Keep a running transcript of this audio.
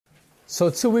So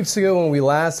 2 weeks ago when we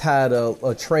last had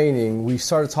a training, we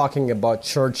started talking about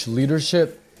church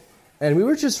leadership. And we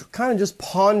were just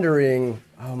pondering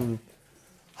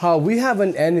how we have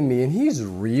an enemy and he's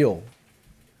real.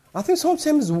 I think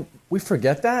sometimes we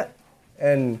forget that,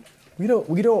 and we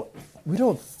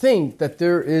don't think that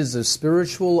there is a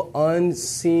spiritual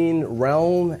unseen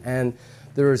realm and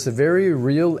there is a very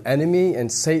real enemy, and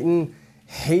Satan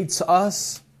hates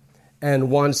us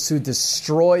and wants to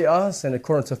destroy us. And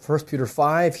according to 1 Peter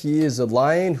 5, he is a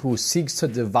lion who seeks to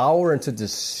devour and to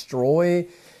destroy.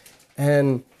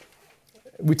 And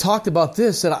we talked about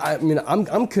this, and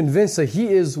I'm convinced that he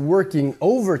is working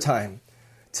overtime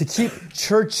to keep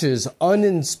churches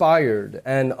uninspired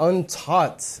and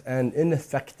untaught and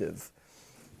ineffective.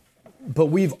 But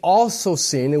we've also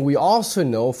seen, and we also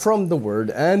know from the Word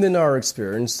and in our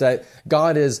experience, that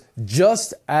God is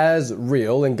just as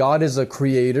real, and God is a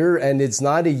creator, and it's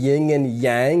not a yin and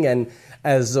yang, and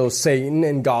as though Satan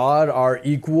and God are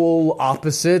equal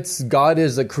opposites. God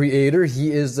is a creator.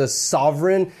 He is the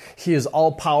sovereign. He is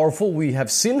all-powerful. We have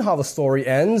seen how the story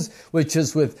ends, which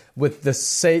is with the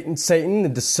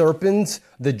Satan, the serpent,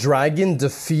 the dragon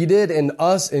defeated, and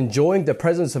us enjoying the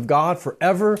presence of God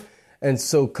forever. And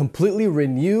so completely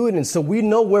renewed. And so we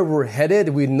know where we're headed.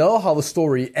 We know how the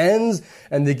story ends.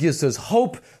 And it gives us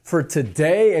hope for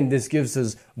today. And this gives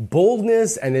us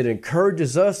boldness. And it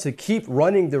encourages us to keep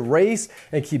running the race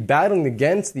and keep battling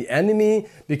against the enemy,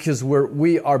 because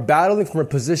we are battling from a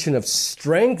position of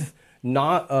strength,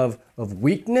 not of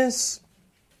weakness.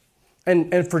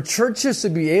 And for churches to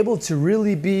be able to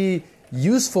really be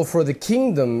useful for the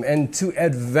kingdom and to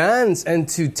advance and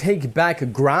to take back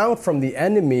ground from the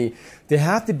enemy, they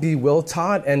have to be well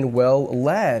taught and well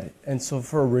led. And so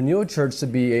for a renewed church to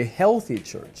be a healthy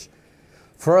church,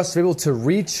 for us to be able to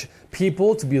reach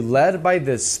people, to be led by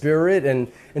the Spirit, and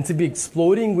to be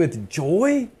exploding with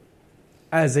joy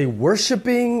as a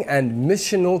worshiping and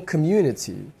missional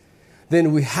community,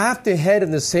 then we have to head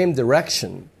in the same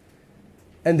direction.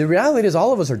 And the reality is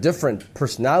all of us are different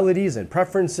personalities and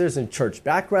preferences and church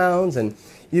backgrounds. And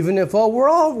even if, we're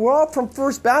all from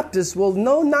First Baptist, well,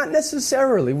 no, not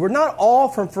necessarily. We're not all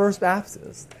from First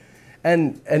Baptist.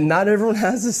 And not everyone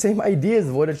has the same ideas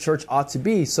of what a church ought to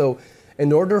be. So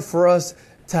in order for us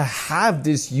to have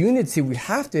this unity, we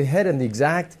have to head in the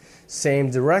exact same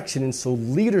direction. And so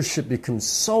leadership becomes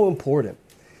so important.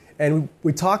 And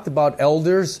we talked about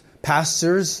elders,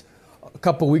 pastors, a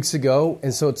couple weeks ago.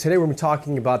 And so today we're going to be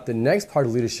talking about the next part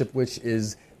of leadership, which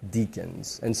is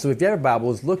deacons. And so if you have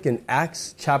Bibles, look in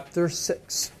Acts chapter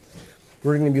 6.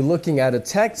 We're going to be looking at a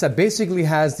text that basically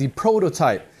has the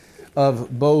prototype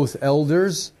of both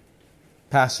elders,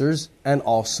 pastors, and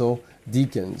also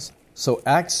deacons. So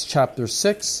Acts chapter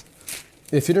 6.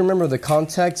 If you don't remember the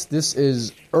context, this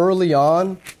is early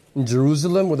on in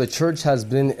Jerusalem, where the church has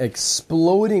been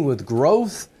exploding with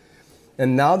growth.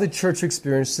 And now the church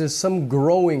experiences some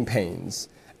growing pains.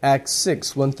 Acts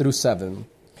 6, 1 through 7.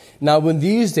 Now in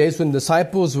these days, when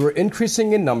disciples were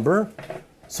increasing in number,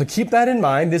 so keep that in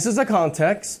mind, this is a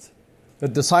context. The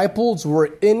disciples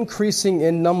were increasing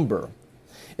in number.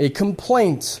 A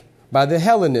complaint by the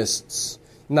Hellenists.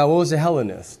 Now what was a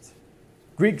Hellenist?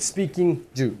 Greek-speaking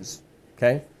Jews.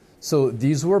 Okay? So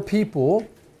these were people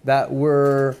that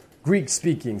were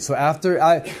Greek-speaking. So after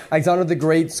Alexander the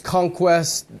Great's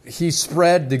conquest, he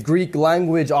spread the Greek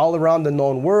language all around the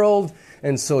known world.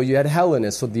 And so you had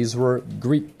Hellenists. So these were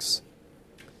Greeks.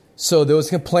 So there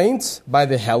was complaints by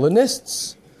the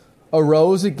Hellenists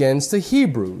arose against the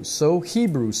Hebrews. So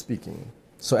Hebrew-speaking.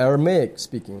 So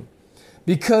Aramaic-speaking.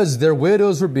 Because their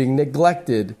widows were being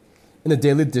neglected in the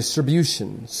daily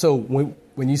distribution. So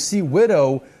when you see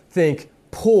widow, think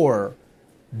poor,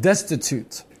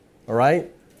 destitute. All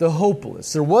right? The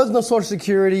hopeless. There was no Social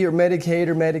Security or Medicaid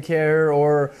or Medicare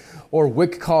or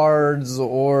WIC cards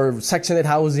or Section 8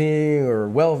 housing or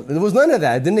there was none of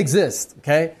that. It didn't exist.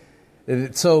 Okay,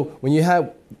 so when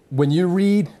you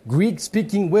read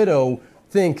Greek-speaking widow,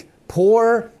 think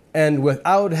poor and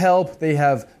without help, they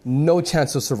have no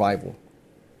chance of survival.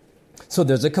 So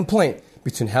there's a complaint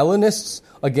between Hellenists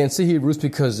against the Hebrews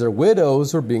because their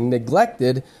widows were being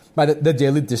neglected by the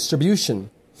daily distribution.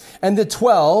 And the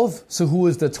 12, so who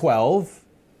is the 12?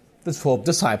 The 12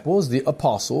 disciples, the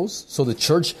apostles, so the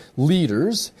church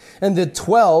leaders. And the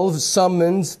 12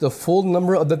 summoned the full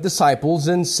number of the disciples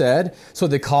and said, so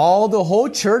they called the whole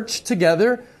church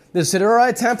together. They said, all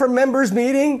right, time for members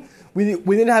meeting. We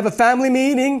need to have a family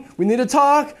meeting. We need to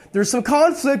talk. There's some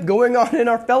conflict going on in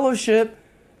our fellowship.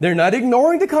 They're not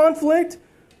ignoring the conflict.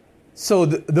 So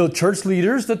the church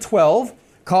leaders, the 12,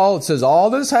 call, it says, all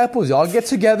the disciples, y'all get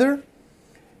together.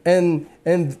 and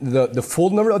the full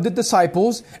number of the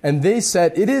disciples, and they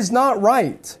said, "It is not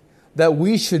right that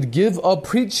we should give up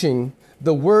preaching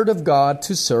the word of God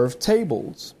to serve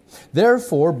tables.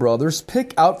 Therefore, brothers,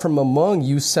 pick out from among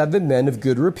you 7 men of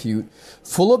good repute,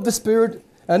 full of the Spirit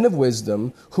and of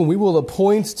wisdom, whom we will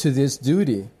appoint to this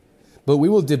duty. But we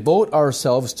will devote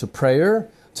ourselves to prayer,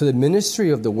 to the ministry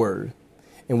of the word."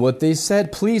 And what they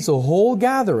said pleased the whole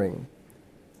gathering.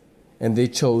 And they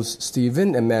chose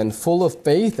Stephen, a man full of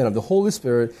faith and of the Holy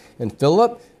Spirit, and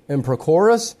Philip, and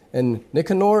Prochorus, and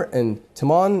Nicanor, and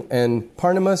Timon, and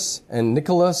Parmenas, and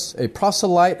Nicholas, a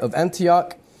proselyte of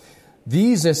Antioch.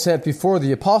 These they set before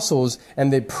the apostles,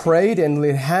 and they prayed and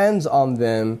laid hands on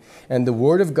them, and the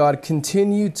word of God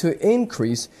continued to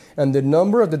increase, and the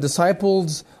number of the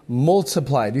disciples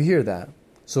multiplied. You hear that?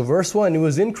 So verse 1, it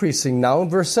was increasing. Now in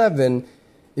verse 7,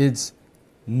 it's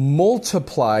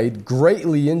multiplied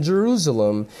greatly in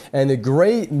Jerusalem, and a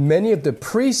great many of the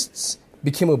priests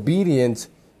became obedient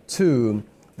to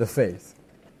the faith.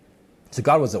 So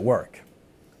God was at work.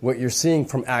 What you're seeing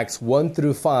from Acts 1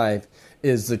 through 5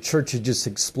 is the church is just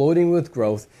exploding with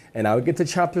growth. And I would get to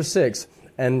chapter 6,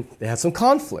 and they had some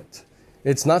conflict.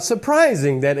 It's not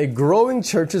surprising that a growing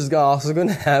church is also going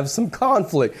to have some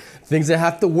conflict. Things that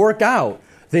have to work out.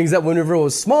 Things that whenever it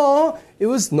was small, it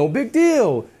was no big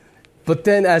deal. But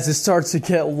then as it starts to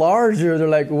get larger, they're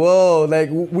like, whoa, like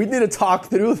we need to talk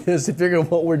through this to figure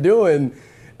out what we're doing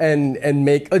and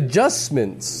make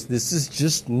adjustments. This is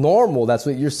just normal. That's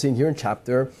what you're seeing here in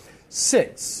chapter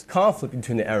 6. Conflict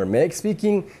between the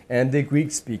Aramaic-speaking and the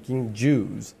Greek-speaking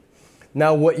Jews.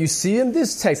 Now, what you see in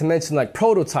this text, I mentioned like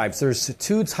prototypes. There's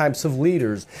 2 types of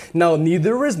leaders. Now,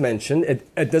 neither is mentioned.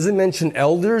 It doesn't mention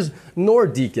elders nor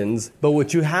deacons. But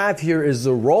what you have here is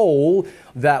the role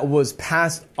that was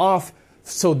passed off.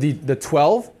 So the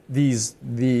 12,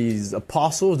 these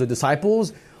apostles, the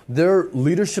disciples, their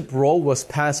leadership role was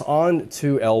passed on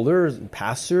to elders,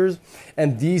 pastors,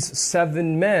 and these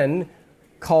 7 men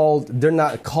they're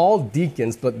not called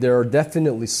deacons, but they're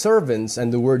definitely servants,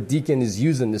 and the word deacon is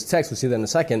used in this text. We'll see that in a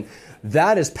second.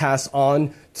 That is passed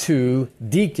on to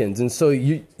deacons. And so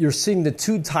you're seeing the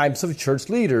 2 types of church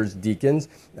leaders, deacons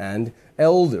and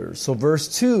elders. So verse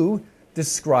 2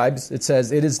 describes, it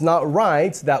says, "It is not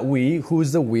right that we," who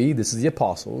is the we? This is the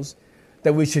apostles,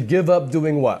 "that we should give up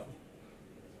doing" what?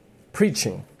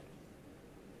 Preaching.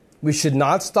 We should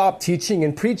not stop teaching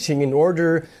and preaching in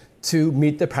order to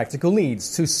meet the practical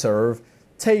needs, to serve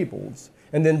tables.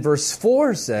 And then verse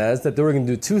 4 says that we're going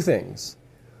to do 2 things.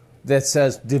 That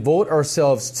says, devote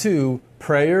ourselves to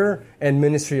prayer and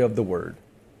ministry of the word.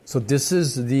 So this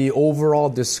is the overall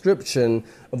description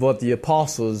of what the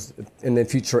apostles and the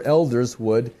future elders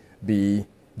would be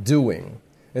doing.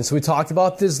 And so we talked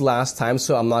about this last time,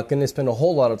 so I'm not going to spend a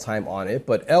whole lot of time on it.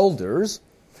 But elders,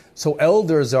 so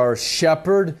elders are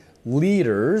shepherd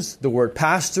leaders. The word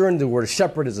pastor and the word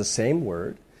shepherd is the same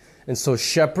word. And so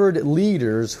shepherd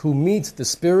leaders who meet the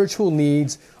spiritual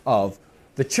needs of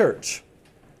the church.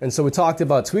 And so we talked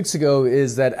about 2 weeks ago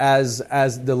is that as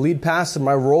the lead pastor,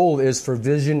 my role is for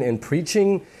vision and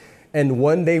preaching. And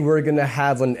one day we're going to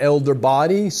have an elder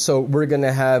body. So we're going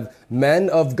to have men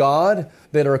of God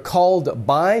that are called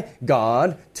by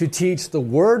God to teach the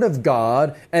word of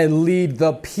God and lead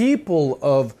the people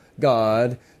of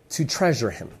God to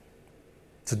treasure him.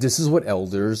 So this is what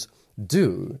elders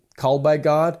do. Called by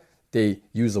God, they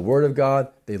use the word of God,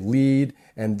 they lead,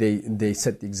 and they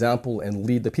set the example and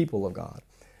lead the people of God.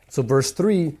 So verse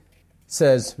 3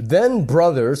 says, "Then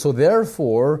brothers, so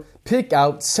therefore, pick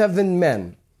out 7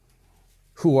 men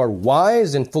who are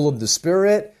wise and full of the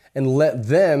Spirit, and let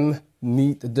them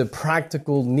meet the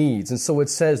practical needs." And so it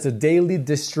says the daily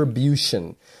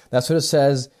distribution. That's what it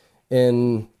says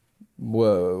in,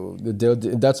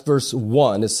 that's verse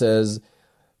 1. It says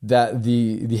that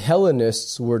the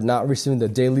Hellenists were not receiving the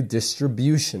daily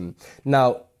distribution.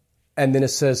 Now, and then it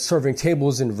says serving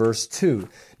tables in verse 2.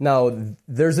 Now,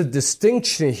 there's a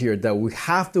distinction here that we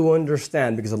have to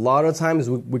understand, because a lot of times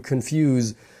we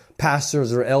confuse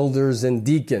pastors or elders and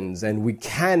deacons, and we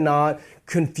cannot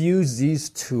confuse these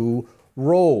 2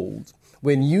 roles.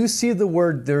 When you see the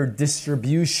word their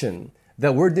distribution,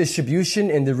 that word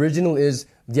distribution in the original is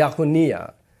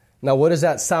diakonia. Now, what does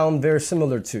that sound very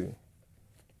similar to?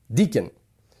 Deacon.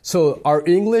 So our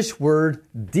English word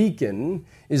deacon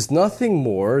is nothing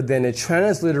more than a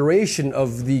transliteration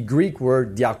of the Greek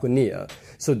word diakonia.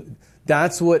 So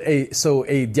that's what a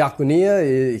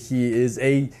diakonia, he is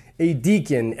a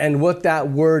deacon. And what that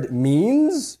word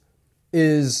means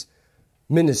is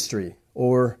ministry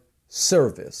or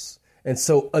service. And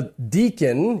so a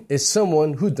deacon is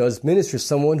someone who does ministry,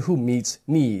 someone who meets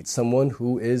needs, someone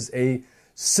who is a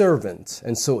servant.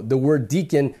 And so the word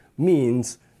deacon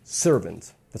means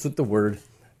servant. That's what the word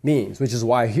means, which is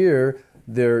why here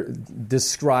they're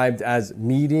described as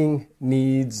meeting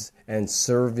needs and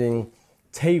serving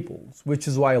tables, which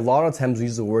is why a lot of times we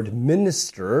use the word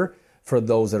minister for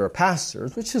those that are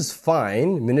pastors, which is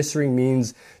fine. Ministering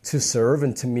means to serve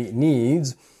and to meet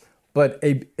needs. But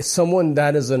someone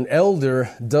that is an elder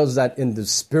does that in the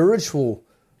spiritual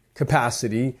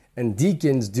capacity, and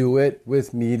deacons do it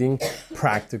with meeting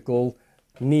practical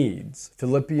needs.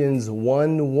 Philippians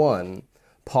 1:1,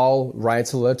 Paul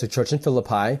writes a letter to church in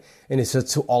Philippi, and he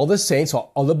says to all the saints,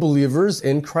 all the believers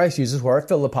in Christ Jesus who are at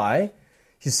Philippi,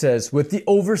 he says, with the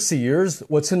overseers.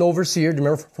 What's an overseer? Do you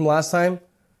remember from last time?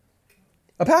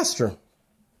 A pastor,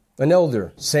 an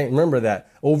elder, saint. Remember that.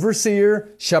 Overseer,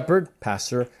 shepherd,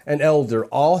 pastor, and elder.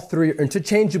 All three are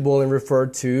interchangeable and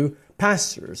referred to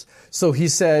pastors. So he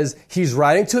says, he's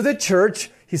writing to the church.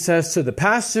 He says to the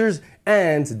pastors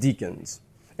and deacons.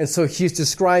 And so he's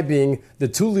describing the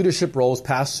two leadership roles,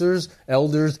 pastors,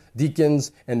 elders,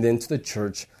 deacons, and then to the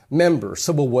church members.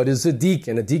 So, well, what is a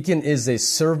deacon? A deacon is a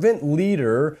servant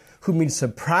leader who meets the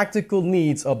practical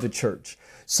needs of the church.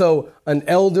 So an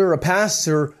elder, a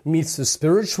pastor, meets the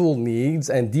spiritual needs,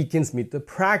 and deacons meet the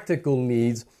practical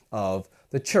needs of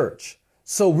the church.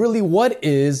 So really, what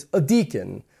is a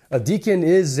deacon? A deacon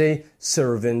is a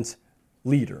servant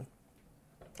leader.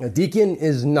 A deacon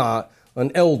is not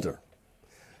an elder.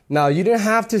 Now, you don't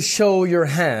have to show your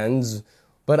hands,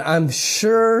 but I'm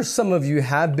sure some of you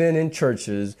have been in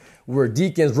churches where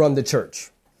deacons run the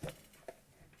church.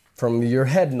 From your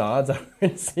head nods, I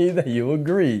can see that you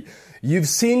agree. You've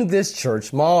seen this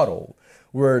church model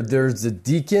where there's a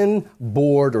deacon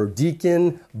board or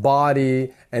deacon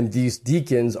body, and these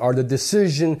deacons are the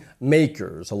decision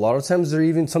makers. A lot of times they're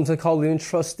even sometimes called even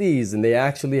trustees, and they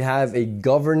actually have a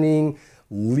governing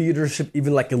leadership,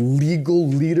 even like a legal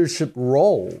leadership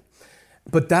role.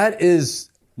 But that is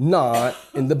not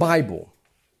in the Bible.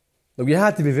 We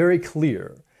have to be very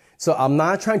clear. So I'm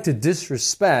not trying to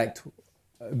disrespect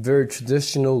a very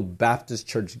traditional Baptist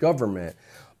church government,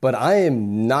 but I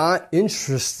am not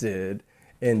interested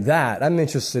in that. I'm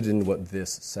interested in what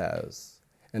this says.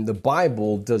 And the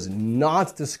Bible does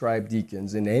not describe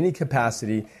deacons in any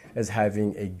capacity as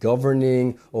having a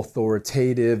governing,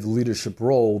 authoritative leadership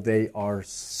role. They are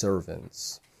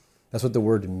servants. That's what the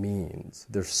word means.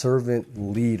 They're servant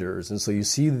leaders. And so you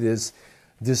see this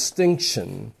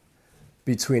distinction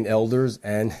between elders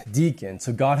and deacons.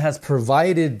 So God has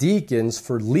provided deacons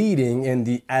for leading in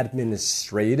the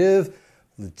administrative,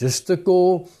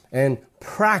 logistical, and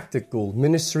practical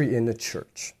ministry in the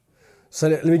church. So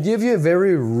let me give you a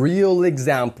very real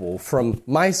example from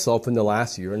myself in the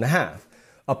last year and a half.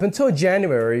 Up until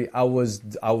January, I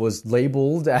was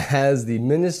labeled as the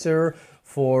minister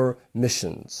for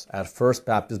missions at First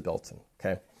Baptist Belton.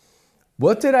 Okay,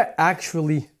 what did I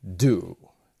actually do?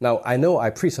 Now, I know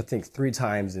I preached, I think, 3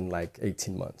 times in like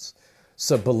 18 months.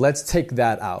 So, but let's take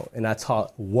that out. And I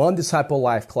taught one Disciple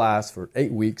Life class for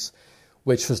 8 weeks,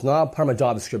 which was not part of my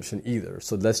job description either.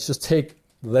 So let's take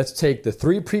the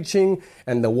 3 preaching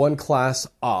and the 1 class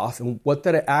off. And what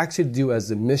did I actually do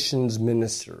as a missions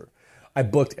minister? I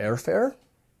booked airfare.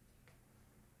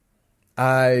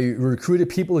 I recruited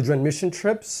people to join mission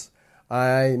trips.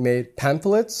 I made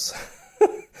pamphlets.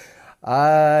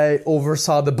 I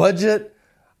oversaw the budget.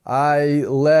 I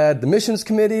led the missions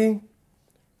committee.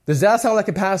 Does that sound like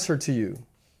a pastor to you?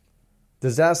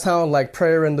 Does that sound like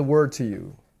prayer and the word to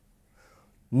you?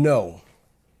 No.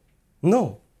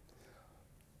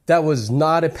 That was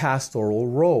not a pastoral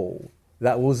role.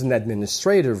 That was an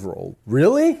administrative role.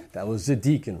 Really? That was a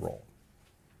deacon role.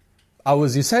 I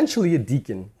was essentially a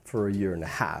deacon for a year and a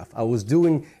half. I was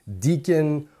doing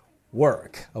deacon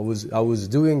work. I was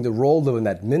doing the role of an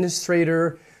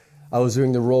administrator. I was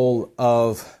doing the role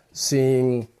of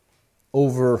seeing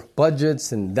over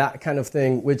budgets and that kind of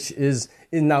thing, which is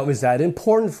that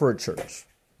important for a church?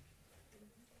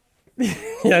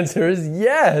 The answer is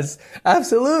yes,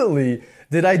 absolutely.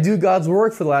 Did I do God's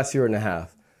work for the last year and a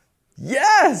half?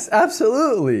 Yes,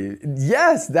 absolutely.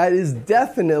 Yes, that is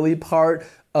definitely part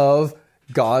of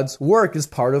God's work, is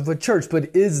part of a church.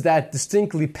 But is that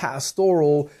distinctly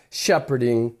pastoral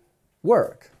shepherding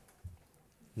work?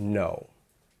 No.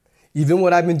 Even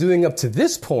what I've been doing up to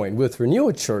this point with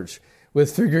Renewal Church,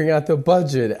 with figuring out the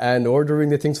budget and ordering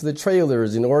the things for the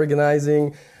trailers and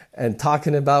organizing and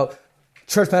talking about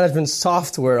church management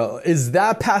software, is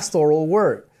that pastoral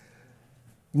work?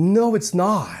 No, it's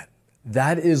not.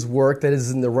 That is work that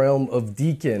is in the realm of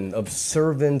deacon, of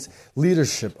servant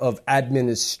leadership, of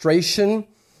administration,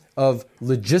 of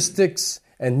logistics,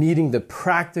 and meeting the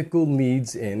practical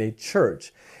needs in a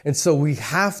church. And so we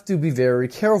have to be very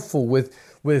careful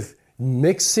with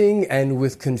mixing and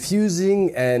with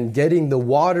confusing and getting the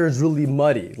waters really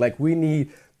muddy. Like we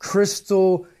need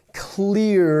crystal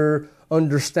clear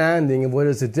understanding of what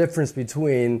is the difference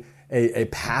between a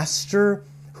pastor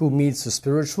who meets the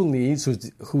spiritual needs,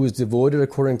 who is devoted,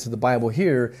 according to the Bible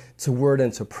here, to word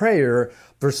and to prayer,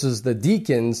 versus the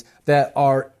deacons that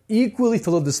are equally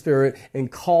full of the Spirit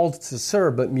and called to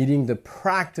serve, but meeting the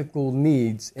practical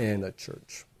needs in a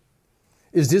church.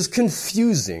 Is this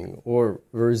confusing, or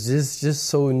is this just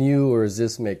so new, or does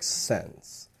this make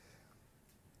sense?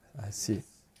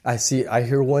 I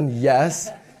hear one yes.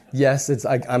 Yes,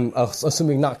 I'm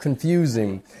assuming not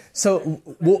confusing. So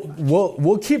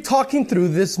we'll keep talking through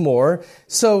this more.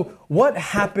 So what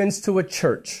happens to a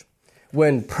church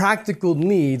when practical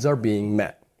needs are being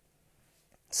met?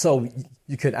 So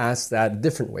you could ask that a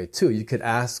different way too. You could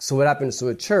ask, so what happens to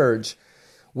a church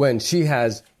when she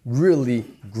has really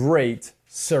great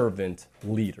servant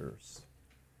leaders?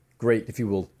 Great, if you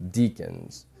will,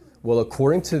 deacons. Well,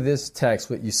 according to this text,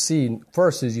 what you see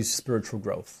first is spiritual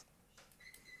growth.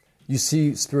 You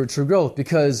see spiritual growth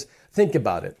because think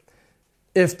about it.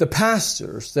 If the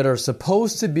pastors that are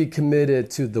supposed to be committed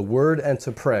to the word and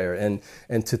to prayer and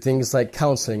to things like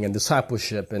counseling and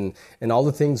discipleship and all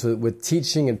the things with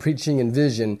teaching and preaching and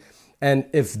vision, and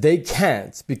if they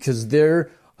can't because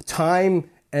their time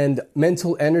and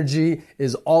mental energy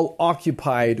is all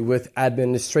occupied with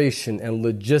administration and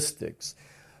logistics,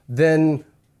 then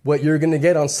what you're going to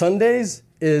get on Sundays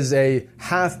is a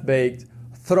half-baked,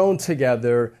 thrown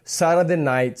together Saturday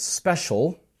night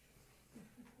special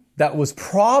that was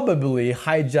probably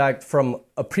hijacked from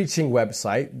a preaching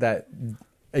website that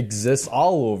exists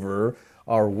all over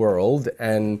our world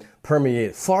and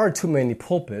permeate far too many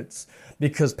pulpits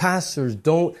because pastors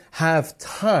don't have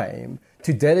time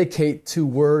to dedicate to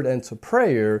word and to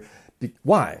prayer.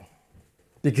 Why?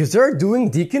 Because they're doing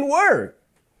deacon work.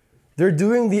 They're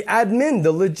doing the admin,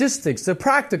 the logistics, the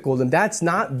practical, and that's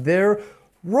not their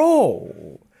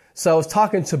role. So I was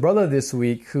talking to a brother this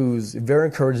week who's very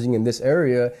encouraging in this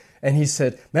area, and he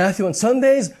said, Matthew, on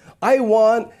Sundays, I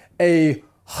want a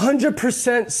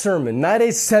 100% sermon, not a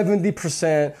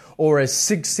 70% or a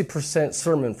 60%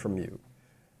 sermon from you.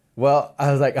 Well,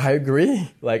 I was like, I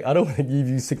agree. Like, I don't want to give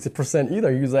you 60%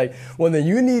 either. He was like, well, then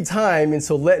you need time, and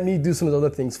so let me do some of the other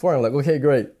things for him. I'm like, okay,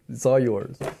 great. It's all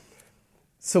yours.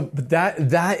 So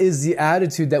that is the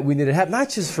attitude that we need to have, not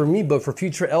just for me, but for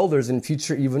future elders and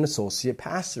future even associate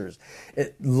pastors.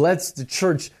 It lets the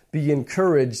church be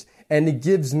encouraged, and it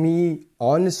gives me,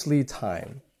 honestly,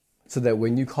 time so that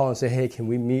when you call and say, hey, can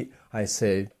we meet? I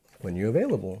say, when you're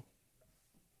available.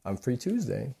 I'm free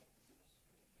Tuesday,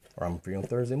 or I'm free on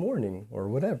Thursday morning, or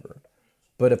whatever.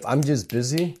 But if I'm just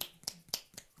busy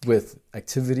with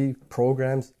activity,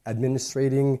 programs,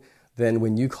 administrating, then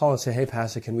when you call and say, hey,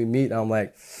 Pastor, can we meet? I'm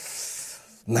like,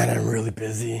 man, I'm really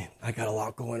busy. I got a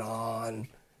lot going on.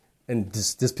 And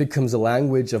this becomes a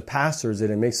language of pastors, and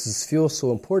it makes us feel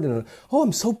so important. Oh,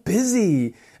 I'm so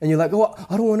busy. And you're like, oh,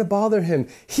 I don't want to bother him.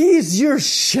 He's your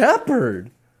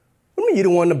shepherd. What do you mean you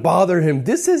don't want to bother him?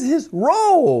 This is his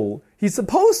role. He's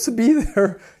supposed to be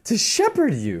there to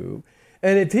shepherd you.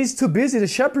 And if he's too busy to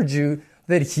shepherd you,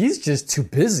 then he's just too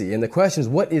busy. And the question is,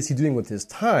 what is he doing with his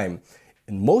time?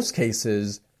 In most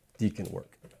cases, deacon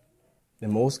work.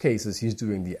 In most cases, he's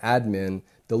doing the admin,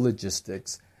 the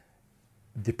logistics,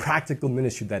 the practical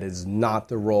ministry that is not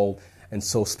the role. And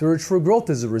so spiritual growth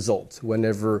is a result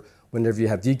whenever you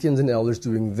have deacons and elders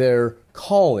doing their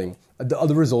calling. The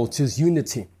other result is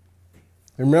unity.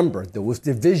 Remember, there was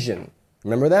division.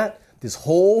 Remember that? This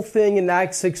whole thing in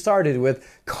Acts 6 started with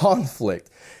conflict.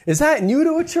 Is that new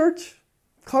to a church?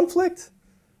 Conflict?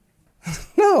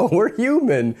 No, we're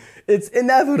human. It's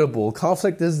inevitable.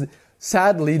 Conflict is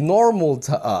sadly normal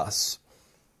to us.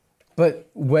 But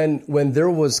when there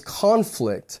was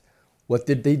conflict, what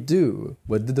did they do?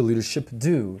 What did the leadership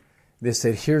do? They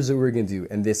said, here's what we're going to do.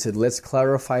 And they said, let's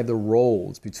clarify the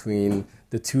roles between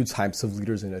the two types of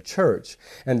leaders in a church.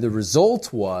 And the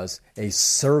result was a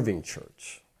serving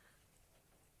church.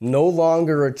 No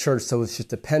longer a church that was just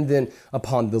dependent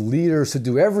upon the leaders to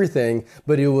do everything,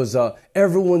 but it was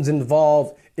everyone's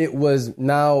involved. It was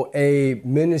now a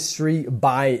ministry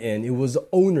buy-in. It was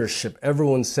ownership.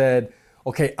 Everyone said,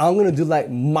 okay, I'm going to do like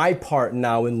my part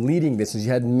now in leading this. And you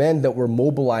had men that were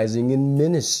mobilizing in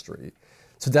ministry.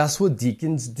 So that's what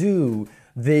deacons do.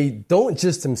 They don't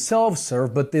just themselves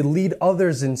serve, but they lead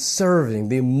others in serving.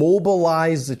 They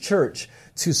mobilize the church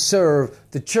to serve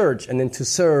the church and then to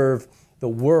serve the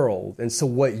world. And so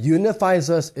what unifies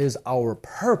us is our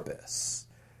purpose.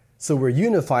 So we're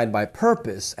unified by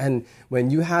purpose. And when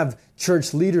you have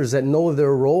church leaders that know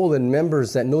their role and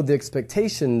members that know the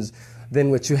expectations,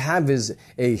 then what you have is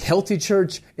a healthy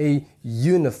church, a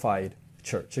unified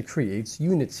church. It creates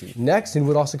unity. Next, and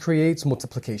what also creates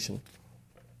multiplication.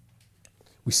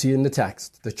 We see it in the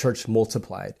text, the church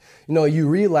multiplied. You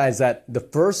realize that the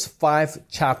first 5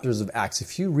 chapters of Acts,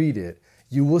 if you read it,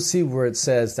 you will see where it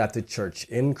says that the church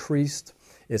increased.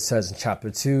 It says in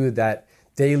chapter 2 that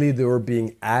daily they were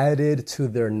being added to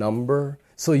their number.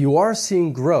 So you are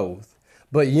seeing growth.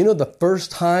 But the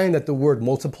first time that the word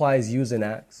multiply is used in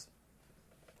Acts?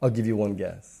 I'll give you one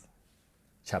guess.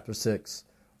 Chapter 6,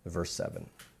 verse 7.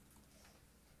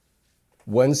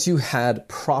 Once you had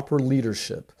proper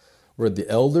leadership, where the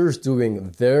elders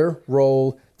doing their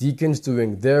role, deacons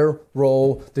doing their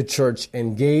role, the church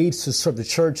engaged to serve the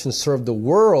church and serve the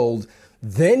world,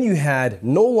 then you had,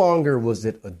 no longer was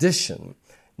it addition.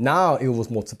 Now it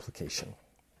was multiplication.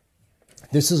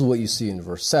 This is what you see in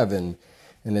verse 7.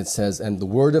 And it says, and the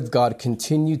word of God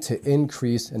continued to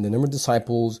increase, and the number of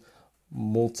disciples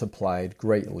multiplied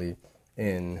greatly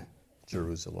in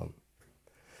Jerusalem.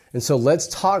 And so let's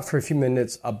talk for a few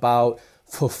minutes about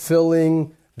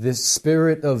fulfilling this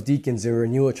spirit of deacons in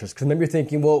Renewal Church. Because maybe you're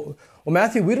thinking, well,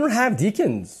 Matthew, we don't have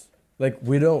deacons.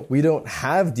 We don't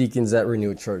have deacons at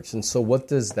Renewal Church. And so what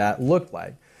does that look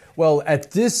like? Well,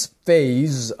 at this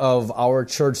phase of our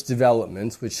church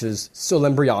development, which is still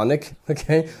embryonic,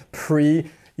 okay,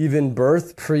 even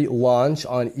birth, pre-launch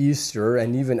on Easter,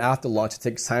 and even after launch, it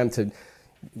takes time to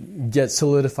get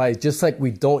solidified. Just like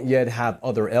we don't yet have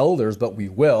other elders, but we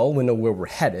will. We know where we're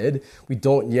headed. We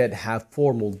don't yet have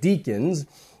formal deacons.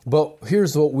 But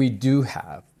here's what we do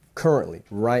have currently,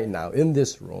 right now, in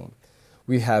this room.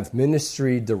 We have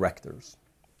ministry directors.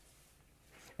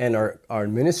 And our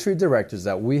ministry directors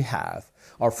that we have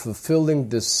are fulfilling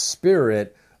the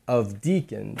spirit of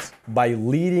deacons by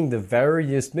leading the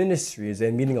various ministries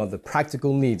and meeting all the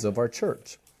practical needs of our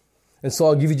church. And so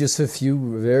I'll give you just a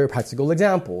few very practical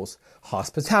examples.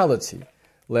 Hospitality.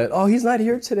 He's not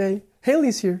here today.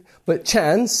 Haley's here. But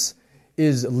Chance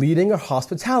is leading our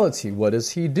hospitality. What does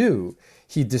he do?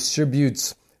 He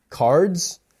distributes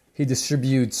cards. He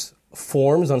distributes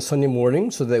forms on Sunday morning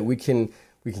so that we can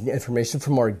get information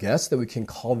from our guests, that we can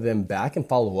call them back and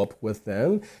follow up with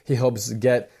them. He helps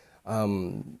get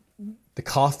the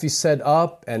coffee set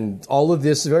up, and all of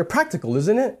this is very practical,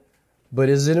 isn't it? But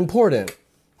is it important?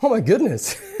 Oh my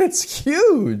goodness, it's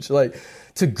huge.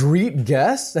 To greet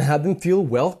guests and have them feel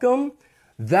welcome,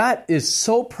 that is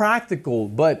so practical,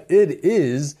 but it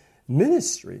is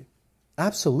ministry.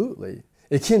 Absolutely.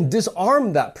 It can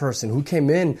disarm that person who came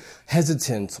in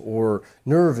hesitant or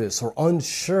nervous or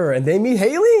unsure, and they meet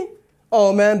Haley.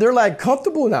 Oh man, they're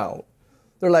comfortable now.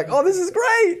 They're oh, this is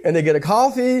great. And they get a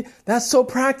coffee. That's so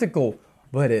practical,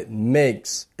 but it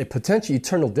makes a potential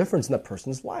eternal difference in that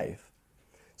person's life.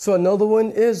 So another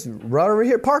one is right over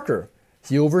here, Parker.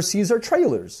 He oversees our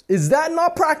trailers. Is that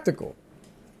not practical?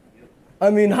 I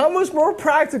mean, how much more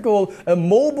practical a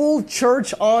mobile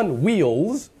church on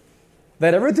wheels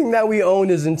that everything that we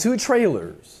own is in 2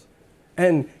 trailers.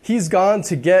 And he's gone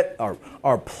to get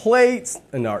our plates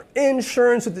and our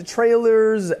insurance with the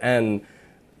trailers. And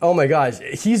oh my gosh,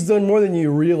 he's done more than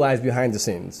you realize behind the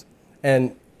scenes.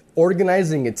 And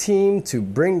organizing a team to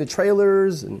bring the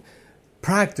trailers and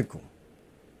practical.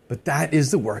 But that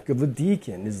is the work of a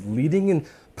deacon, is leading in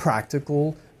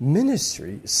practical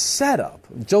ministry, setup.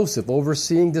 Joseph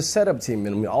overseeing the setup team,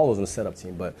 and all of them setup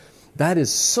team, but that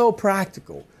is so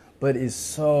practical, but is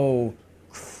so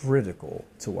critical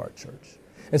to our church.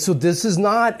 And so this is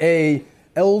not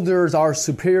elders are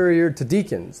superior to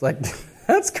deacons.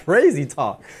 That's crazy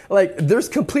talk. There's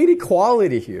complete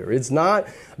equality here. It's not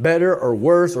better or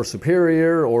worse or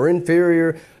superior or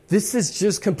inferior. This is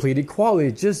just complete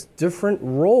equality, just different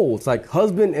roles, like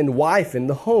husband and wife in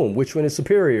the home. Which one is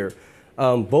superior?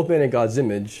 Both men in God's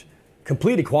image,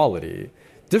 complete equality.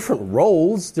 Different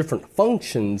roles, different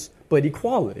functions, but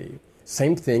equality.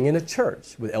 Same thing in a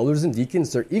church. With elders and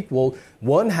deacons, they're equal.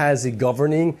 One has a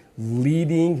governing,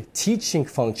 leading, teaching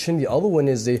function. The other one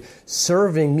is a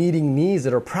serving, meeting needs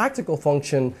that are practical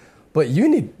function. But you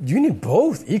need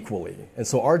both equally. And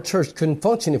so our church couldn't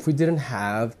function if we didn't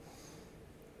have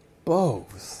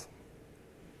both.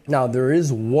 Now, there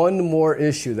is one more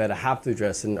issue that I have to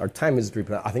address, and our time is brief,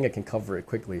 but I think I can cover it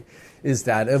quickly, is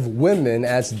that of women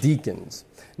as deacons.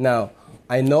 Now,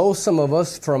 I know some of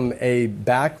us from a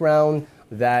background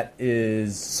that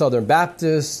is Southern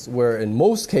Baptist, where in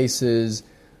most cases,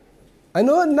 I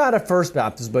know not at First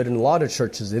Baptist, but in a lot of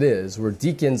churches it is, where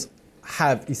deacons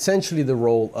have essentially the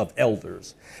role of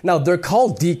elders. Now, they're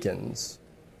called deacons,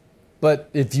 But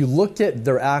if you look at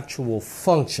their actual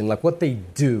function, like what they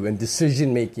do and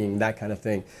decision making, that kind of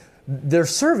thing, they're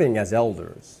serving as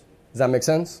elders. Does that make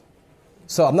sense?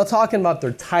 So I'm not talking about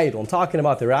their title. I'm talking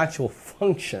about their actual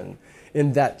function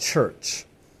in that church.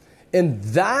 In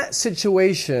that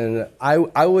situation,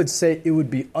 I would say it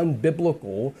would be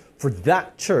unbiblical for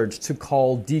that church to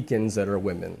call deacons that are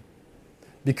women.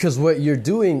 Because what you're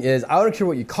doing is, I don't care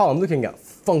what you call them, I'm looking at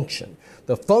function.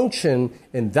 The function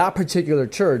in that particular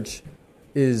church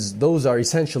is, those are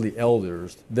essentially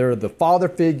elders. They're the father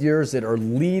figures that are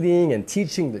leading and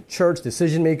teaching the church,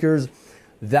 decision makers.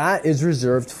 That is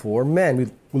reserved for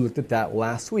men. We looked at that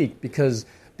last week because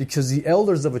the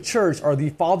elders of a church are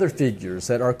the father figures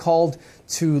that are called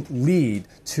to lead,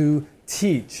 to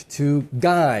teach, to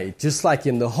guide. Just like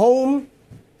in the home,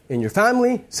 in your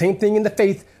family, same thing in the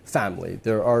faith family.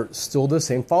 There are still the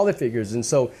same father figures. And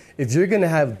so if you're going to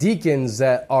have deacons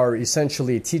that are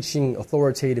essentially a teaching,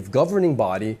 authoritative, governing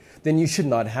body, then you should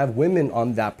not have women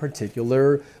on that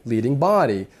particular leading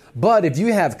body. But if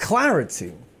you have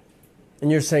clarity, and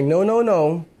you're saying,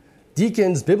 no,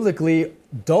 deacons biblically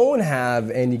don't have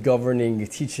any governing,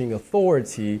 teaching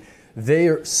authority, they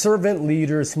are servant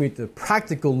leaders who meet the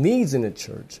practical needs in the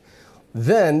church,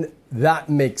 then that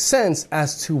makes sense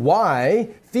as to why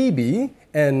Phoebe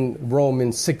in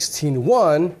Romans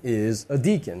 16:1 is a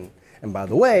deacon. And by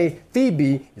the way,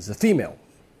 Phoebe is a female.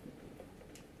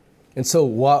 And so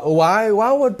why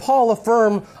would Paul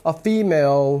affirm a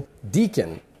female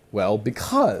deacon? Well,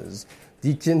 because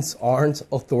deacons aren't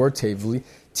authoritatively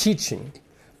teaching.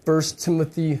 1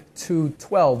 Timothy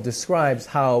 2:12 describes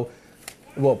how,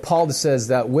 Paul says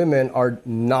that women are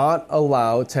not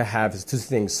allowed to have two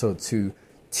things. So to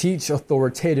teach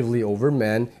authoritatively over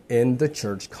men in the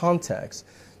church context.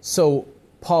 So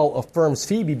Paul affirms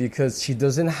Phoebe because she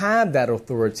doesn't have that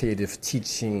authoritative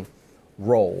teaching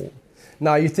role.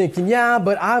 Now you're thinking, yeah,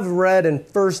 but I've read in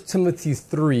 1 Timothy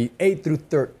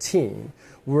 3:8-13,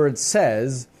 where it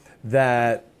says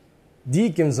that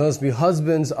deacons must be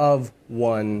husbands of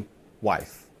one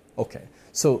wife. Okay,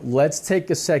 so let's take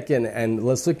a second and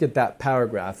let's look at that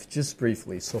paragraph just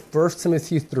briefly. So 1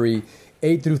 Timothy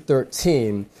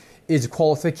 3:8-13 is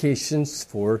qualifications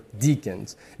for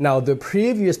deacons. Now the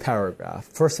previous paragraph,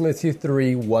 1 Timothy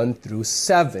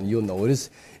 3:1-7, you'll notice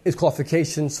is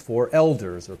qualifications for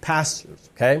elders or pastors,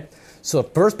 okay? So the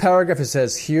first paragraph, it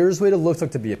says, here's what it looks like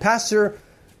to be a pastor.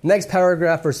 Next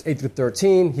paragraph, verse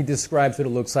 8-13, he describes what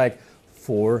it looks like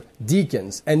for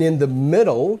deacons. And in the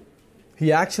middle,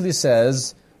 he actually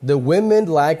says, the women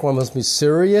likewise must be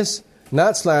serious,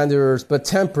 not slanderers, but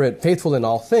temperate, faithful in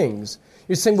all things.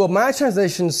 You're saying, well, my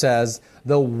translation says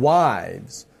the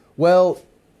wives. Well,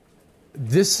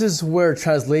 this is where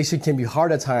translation can be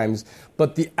hard at times,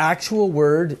 but the actual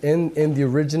word in the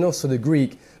original, so the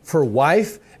Greek, for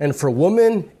wife and for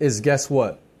woman is, guess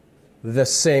what? The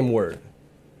same word.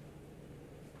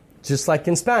 Just like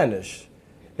in Spanish.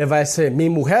 If I say mi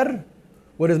mujer,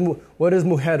 what does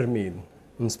mujer mean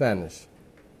in Spanish?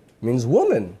 It means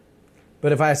woman.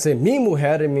 But if I say mi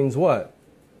mujer, it means what?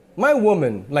 My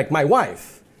woman, like my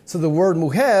wife. So the word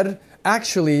mujer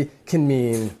actually can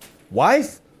mean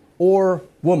wife or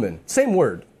woman. Same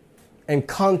word. And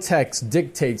context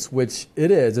dictates which it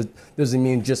is. Does it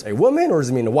mean just a woman or does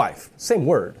it mean a wife? Same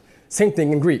word. Same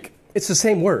thing in Greek. It's the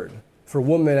same word for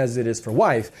woman as it is for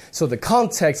wife. So the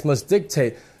context must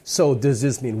dictate, so does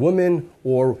this mean woman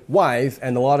or wife?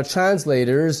 And a lot of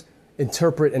translators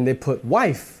interpret and they put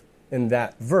wife in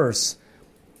that verse.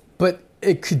 But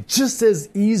it could just as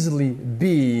easily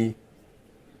be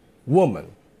woman.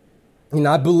 And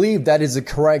I believe that is a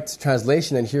correct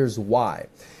translation, and here's why.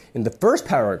 In the first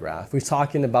paragraph, we're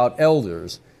talking about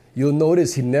elders. You'll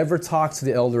notice he never talks to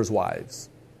the elders' wives.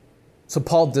 So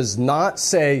Paul does not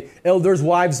say, elders'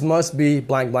 wives must be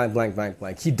blank, blank, blank, blank,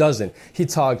 blank. He doesn't. He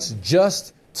talks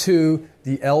just to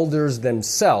the elders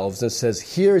themselves and says,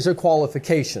 here's your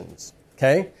qualifications.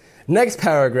 Okay? Next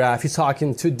paragraph, he's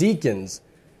talking to deacons.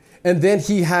 And then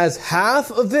he has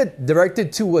half of it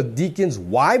directed to what deacons'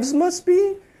 wives must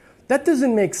be? That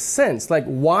doesn't make sense. Like,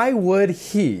 why would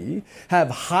he have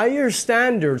higher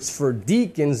standards for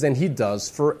deacons than he does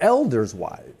for elders'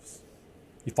 wives?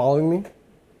 You following me?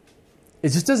 It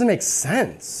just doesn't make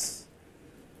sense.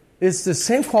 It's the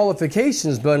same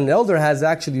qualifications, but an elder has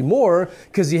actually more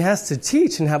because he has to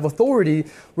teach and have authority,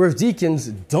 whereas deacons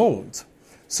don't.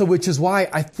 So, which is why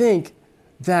I think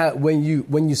that when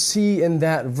you see in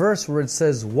that verse where it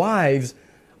says wives,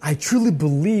 I truly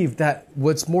believe that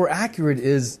what's more accurate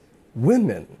is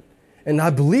women. And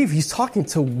I believe he's talking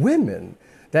to women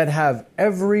that have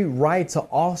every right to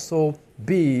also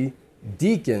be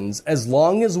deacons, as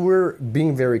long as we're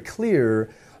being very clear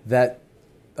that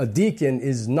a deacon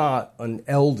is not an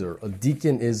elder. A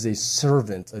deacon is a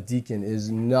servant. A deacon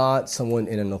is not someone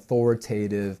in an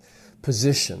authoritative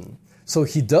position. So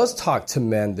he does talk to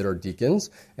men that are deacons,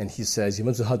 and he says he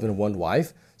wants a husband and one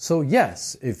wife. So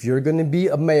yes, if you're going to be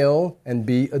a male and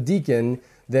be a deacon,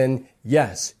 then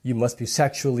yes, you must be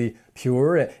sexually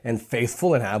pure and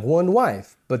faithful and have one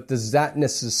wife. But does that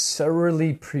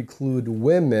necessarily preclude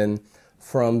women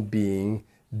from being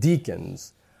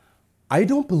deacons? I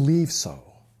don't believe so.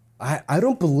 I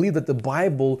don't believe that the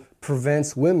Bible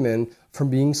prevents women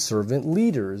from being servant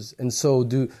leaders. And so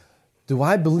do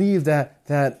I believe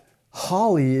that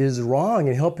Holly is wrong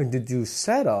in helping to do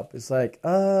setup? It's like,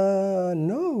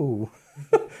 no.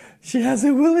 She has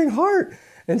a willing heart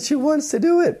and she wants to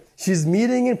do it. She's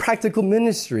meeting in practical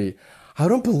ministry. I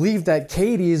don't believe that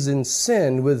Katie is in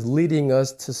sin with leading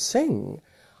us to sing.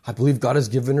 I believe God has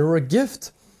given her a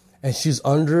gift and she's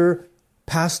under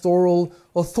pastoral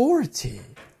authority.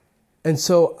 And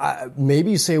so maybe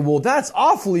you say, well, that's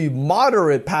awfully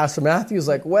moderate, Pastor Matthew. Is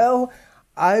like, well,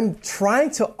 I'm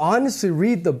trying to honestly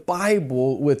read the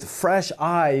Bible with fresh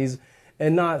eyes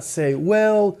and not say,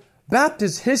 well,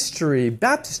 Baptist history,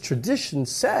 Baptist tradition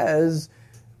says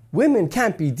women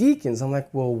can't be deacons. I'm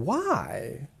like, well,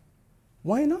 why?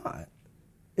 Why not?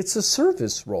 It's a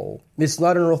service role. It's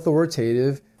not an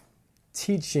authoritative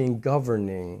teaching,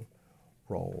 governing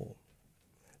role.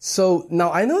 So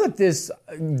now I know that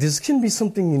this can be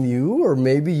something new, or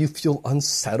maybe you feel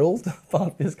unsettled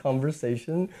about this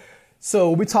conversation. So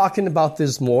we'll be talking about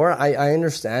this more. I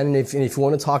understand, and if you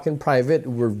want to talk in private,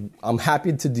 I'm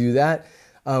happy to do that.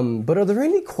 But are there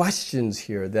any questions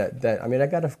here that I mean, I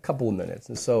got a couple of minutes,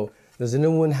 and so does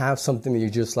anyone have something that you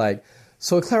just like?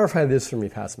 So clarify this for me,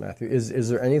 Pastor Matthew. Is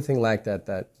there anything like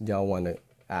that y'all want to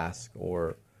ask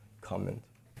or comment?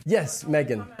 Yes,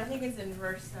 Megan. I think it's in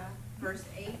verse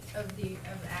 8 of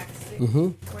Acts 6,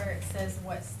 where it says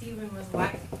what Stephen was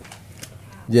like.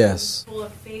 Yes. Full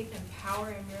of faith and power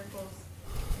and miracles,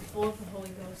 and full of the Holy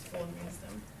Ghost, full of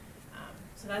wisdom.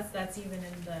 So that's even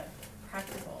in the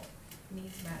practical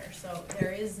needs matter. So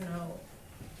there is no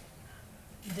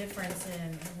difference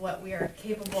in what we are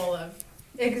capable of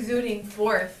exuding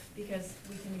forth, because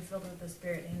we can be filled with the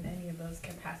Spirit in any of those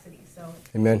capacities. So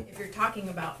Amen. If you're talking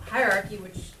about hierarchy,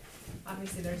 which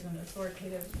obviously there's an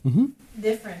authoritative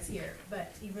difference here,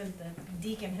 but even the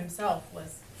deacon himself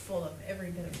was full of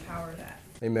every bit of power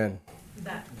Amen.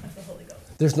 that of the Holy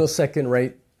Ghost. There's no second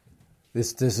rate.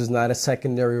 This is not a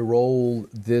secondary role.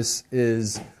 This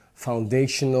is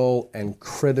foundational and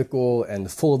critical and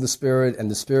full of the Spirit,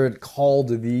 and the Spirit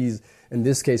called these, in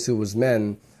this case it was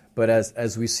men, but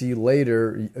as we see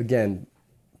later, again,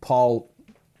 Paul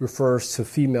refers to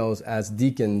females as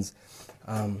deacons.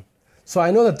 So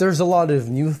I know that there's a lot of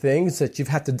new things that you've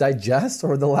had to digest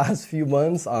over the last few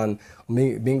months on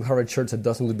being part of a church that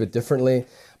does them a little bit differently.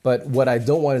 But what I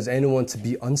don't want is anyone to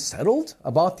be unsettled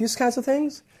about these kinds of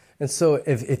things. And so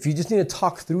if you just need to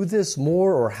talk through this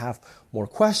more or have more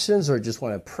questions or just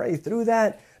want to pray through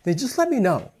that, then just let me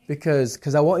know,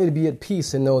 because I want you to be at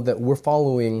peace and know that we're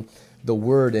following the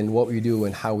word and what we do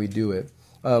and how we do it.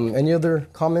 Any other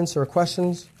comments or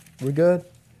questions? We're good?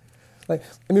 Let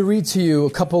me read to you a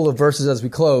couple of verses as we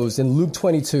close. In Luke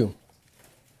 22,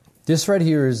 this right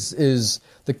here is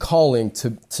the calling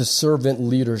to servant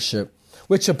leadership,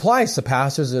 which applies to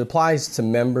pastors, it applies to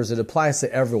members, it applies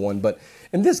to everyone. But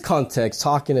in this context,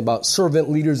 talking about servant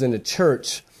leaders in the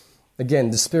church, again,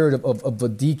 the spirit of a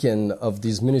deacon, of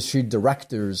these ministry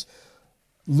directors,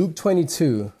 Luke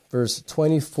 22, verse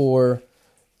 24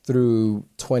 through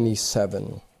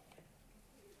 27.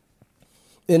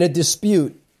 In a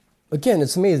dispute, again,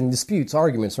 it's amazing, disputes,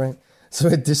 arguments, right? So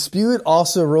a dispute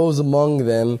also arose among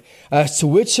them as to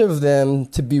which of them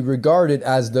to be regarded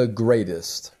as the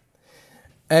greatest.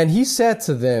 And he said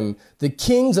to them, the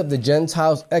kings of the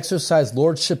Gentiles exercise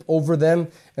lordship over them,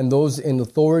 and those in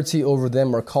authority over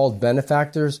them are called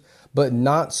benefactors, but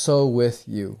not so with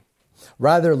you.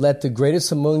 Rather, let the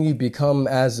greatest among you become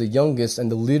as the youngest, and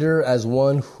the leader as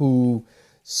one who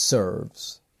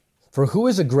serves. For who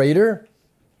is a greater,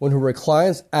 one who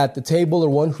reclines at the table or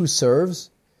one who serves?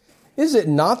 Is it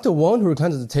not the one who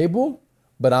reclines at the table?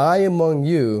 But I among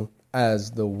you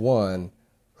as the one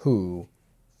who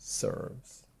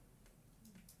serves.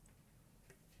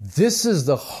 This is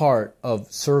the heart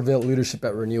of servant leadership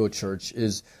at Renewal Church,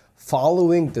 is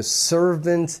following the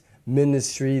servant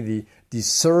ministry, the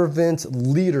servant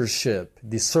leadership,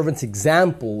 the servant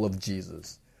example of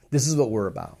Jesus. This is what we're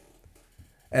about.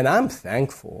 And I'm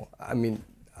thankful. I mean,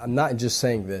 I'm not just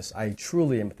saying this. I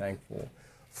truly am thankful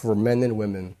for men and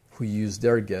women who use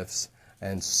their gifts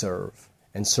and serve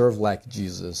like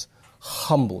Jesus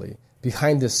humbly,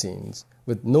 behind the scenes,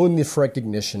 with no need for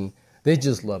recognition. They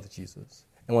just love Jesus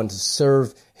and want to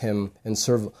serve him and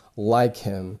serve like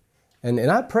him.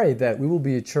 And I pray that we will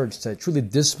be a church that truly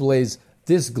displays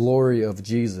this glory of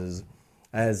Jesus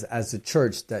as a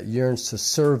church that yearns to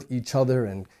serve each other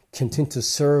and continue to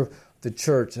serve the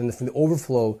church. And the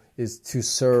overflow is to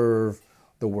serve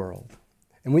the world.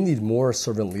 And we need more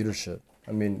servant leadership.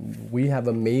 I mean, we have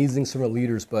amazing servant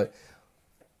leaders, but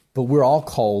we're all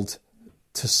called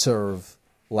to serve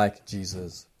like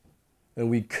Jesus. And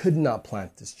we could not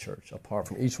plant this church apart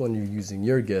from each one of you using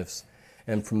your gifts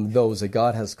and from those that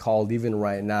God has called even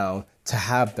right now to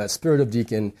have that spirit of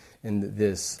deacon in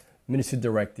this ministry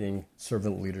directing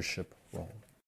servant leadership role.